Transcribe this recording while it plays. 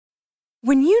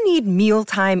When you need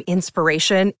mealtime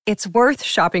inspiration, it's worth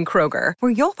shopping Kroger,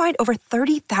 where you'll find over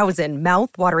 30,000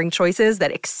 mouth-watering choices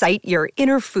that excite your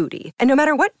inner foodie. And no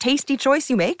matter what tasty choice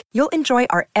you make, you'll enjoy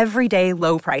our everyday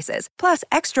low prices, plus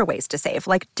extra ways to save,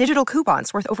 like digital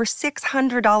coupons worth over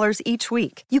 $600 each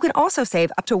week. You can also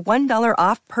save up to $1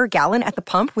 off per gallon at the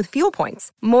pump with fuel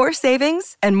points. More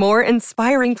savings and more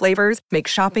inspiring flavors make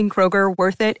shopping Kroger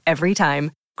worth it every time.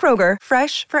 Kroger,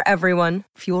 fresh for everyone.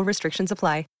 Fuel restrictions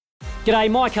apply. G'day,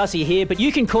 Mike Hussey here, but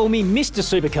you can call me Mr.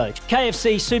 Supercoach.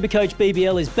 KFC Supercoach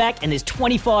BBL is back and there's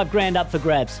 25 grand up for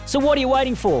grabs. So what are you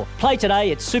waiting for? Play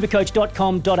today at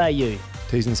supercoach.com.au.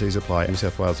 T's and C's apply. New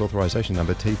South Wales authorisation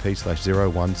number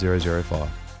TP/01005.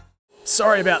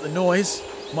 Sorry about the noise.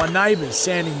 My neighbour's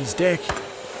sanding his deck.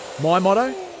 My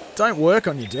motto? Don't work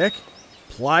on your deck.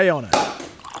 Play on it.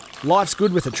 Life's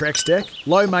good with a Trex deck.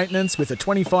 Low maintenance with a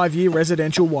 25-year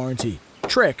residential warranty.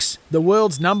 Trex, the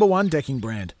world's #1 decking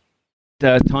brand.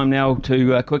 Time now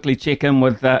to quickly check in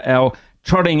with our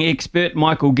trotting expert,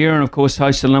 Michael Guerin, of course,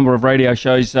 hosts a number of radio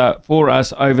shows for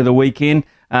us over the weekend.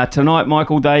 Tonight,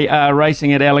 Michael, they are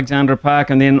racing at Alexandra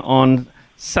Park, and then on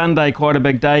Sunday, quite a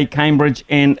big day, Cambridge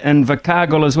and in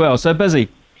Invercargill as well. So busy.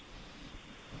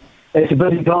 It's a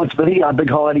busy time, Smithy. A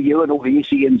big hi to you and all the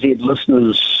SENZ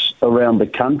listeners around the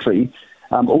country.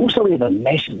 Also, we have a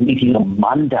massive meeting on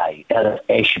Monday out of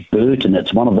Ashburton.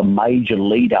 It's one of the major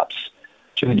lead-ups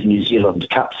to the New Zealand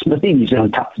Cup. Smithy, New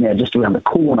Zealand Cup's now just around the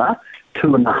corner,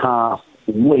 2.5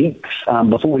 weeks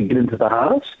before we get into the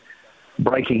harness.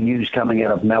 Breaking news coming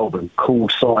out of Melbourne. Call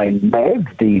sign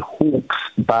Mav, the Hawke's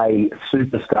Bay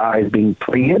superstar, is being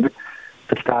cleared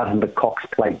to start in the Cox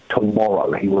Plate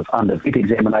tomorrow. He was under vet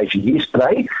examination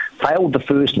yesterday, failed the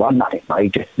first one, nothing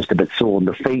major, just a bit sore on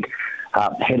the feet.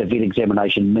 Had a vet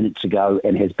examination minutes ago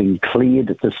and has been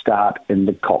cleared to start in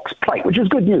the Cox Plate, which is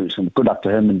good news, and good luck to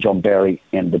him and John Barry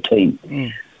and the team.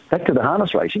 Back to the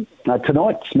harness racing.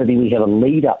 Tonight, Smithy, we have a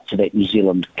lead-up to that New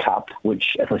Zealand Cup,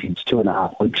 which, as I said, is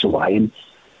 2.5 weeks away, and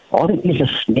I think there's a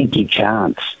sneaky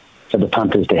chance for the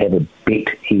punters to have a bet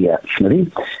here, Smithy.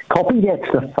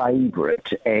 Copydat's the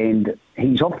favourite, and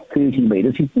he's off 30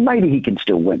 metres. Maybe he can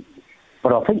still win.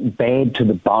 But I think Bad to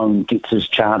the Bone gets his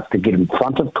chance to get in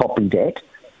front of Copydat,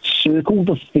 circle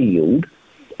the field,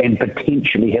 and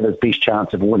potentially have his best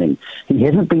chance of winning. He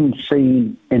hasn't been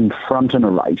seen in front in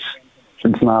a race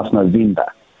since last November.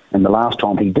 And the last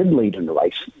time he did lead in a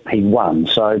race, he won.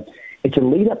 So it's a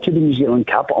lead-up to the New Zealand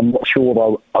Cup. I'm not sure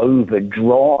they'll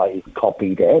overdrive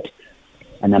Copydat,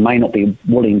 and they may not be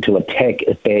willing to attack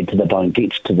if Bad to the Bone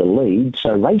gets to the lead.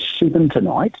 So race 7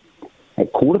 tonight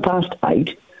at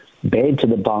 8:15. Bad to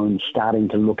the Bone starting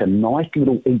to look a nice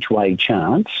little each-way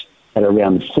chance at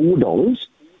around $4.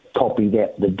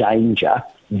 Copydat, the danger.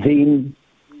 Then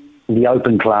the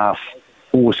open class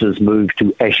horses move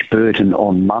to Ashburton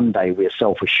on Monday, where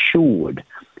Self Assured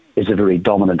is a very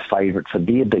dominant favourite for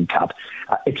their big cup.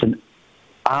 It's an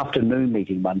afternoon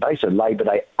meeting Monday, so Labor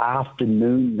Day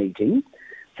afternoon meeting.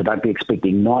 So don't be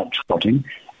expecting night trotting.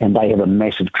 And they have a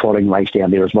massive trotting race down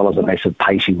there as well as a massive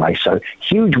pacing race. So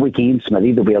huge weekend,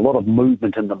 Smithy. There'll be a lot of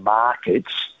movement in the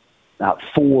markets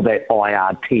for that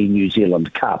IRT New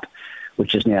Zealand Cup,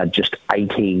 which is now just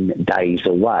 18 days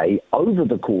away over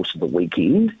the course of the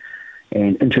weekend.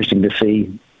 And interesting to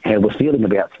see how we're feeling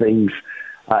about things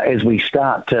as we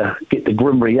start to get the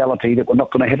grim reality that we're not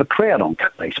going to have a crowd on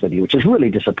Cup Day, Smithy, which is really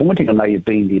disappointing. I know you've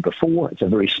been there before. It's a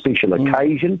very special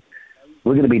occasion.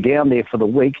 We're going to be down there for the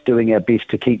week doing our best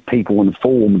to keep people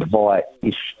informed via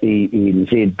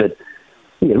SENZ. But,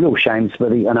 yeah, real shame,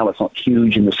 Smithy. I know it's not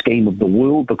huge in the scheme of the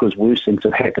world because worse things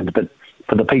have happened, but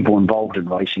for the people involved in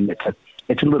racing,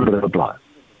 it's a little bit of a blow.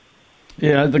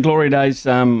 Yeah, the glory days,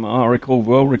 I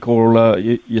recall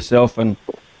yourself and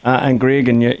Greg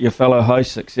and your fellow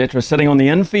hosts, etc., sitting on the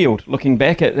infield, looking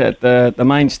back at the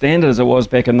main standard as it was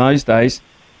back in those days.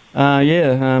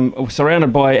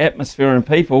 Surrounded by atmosphere and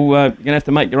people, you're going to have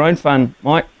to make your own fun,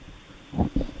 Mike.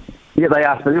 Yeah, they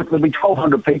are. There'll be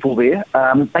 1,200 people there.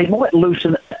 They might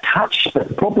loosen a touch, but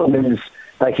the problem is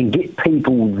they can get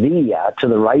people there to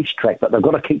the racetrack, but they've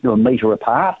got to keep them a metre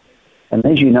apart. And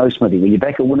as you know, Smithy, when you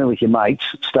back a winner with your mates,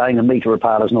 staying a metre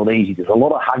apart is not easy. There's a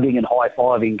lot of hugging and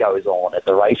high-fiving goes on at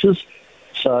the races.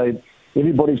 So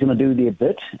everybody's going to do their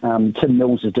bit. Tim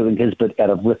Mills is doing his bit out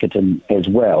of Riccarton as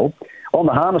well. On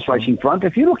the harness racing front,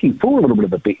 if you're looking for a little bit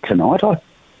of a bet tonight, I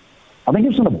think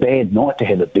it's not a bad night to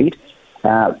have a bet.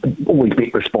 Always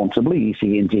bet responsibly.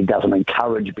 SENZ doesn't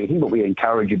encourage betting, but we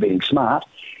encourage you being smart.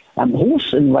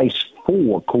 Horse in race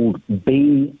 4 called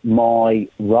Be My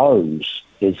Rose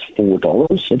is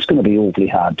 $4. It's going to be awfully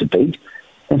hard to beat.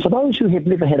 And for those who have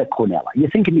never had a quinella, you're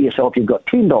thinking to yourself, you've got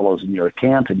 $10 in your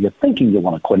account and you're thinking you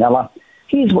want a quinella.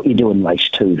 Here's what you do in race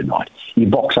 2 tonight. You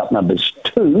box up numbers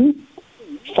 2,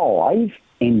 5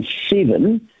 and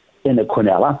 7 in a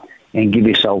quinella and give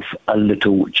yourself a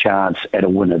little chance at a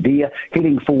winner there.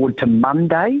 Heading forward to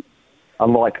Monday, I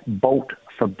like Bolt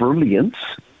for Brilliance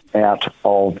out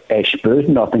of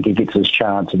Ashburton. I think he gets his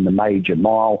chance in the major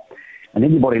mile. And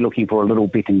anybody looking for a little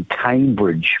bit in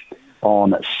Cambridge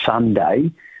on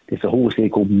Sunday, there's a horse there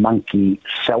called Monkey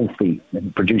Selfie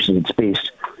that produces its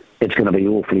best. It's going to be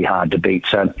awfully hard to beat.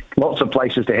 So lots of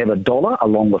places to have $1,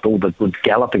 along with all the good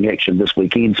galloping action this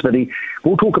weekend, Smithy.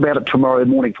 We'll talk about it tomorrow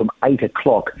morning from 8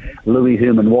 o'clock. Louis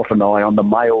Herman Watt and I on the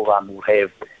mail run will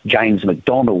have James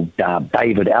McDonald,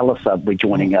 David Ellis will be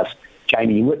joining us,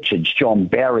 Jamie Richards, John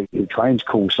Barry, who trains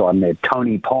Coolside, there,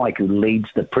 Tony Pike, who leads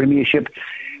the Premiership.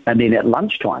 And then at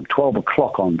lunchtime, 12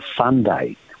 o'clock on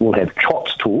Sunday, we'll have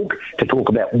Trots Talk to talk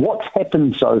about what's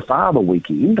happened so far the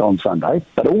weekend on Sunday,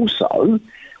 but also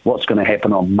what's going to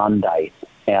happen on Monday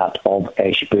out of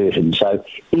Ashburton. So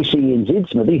SENZ,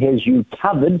 Smithy, has you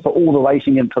covered for all the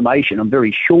racing information. And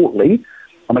very shortly,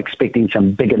 I'm expecting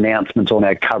some big announcements on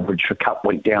our coverage for Cup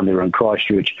Week down there in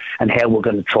Christchurch and how we're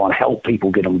going to try and help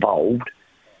people get involved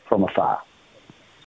from afar.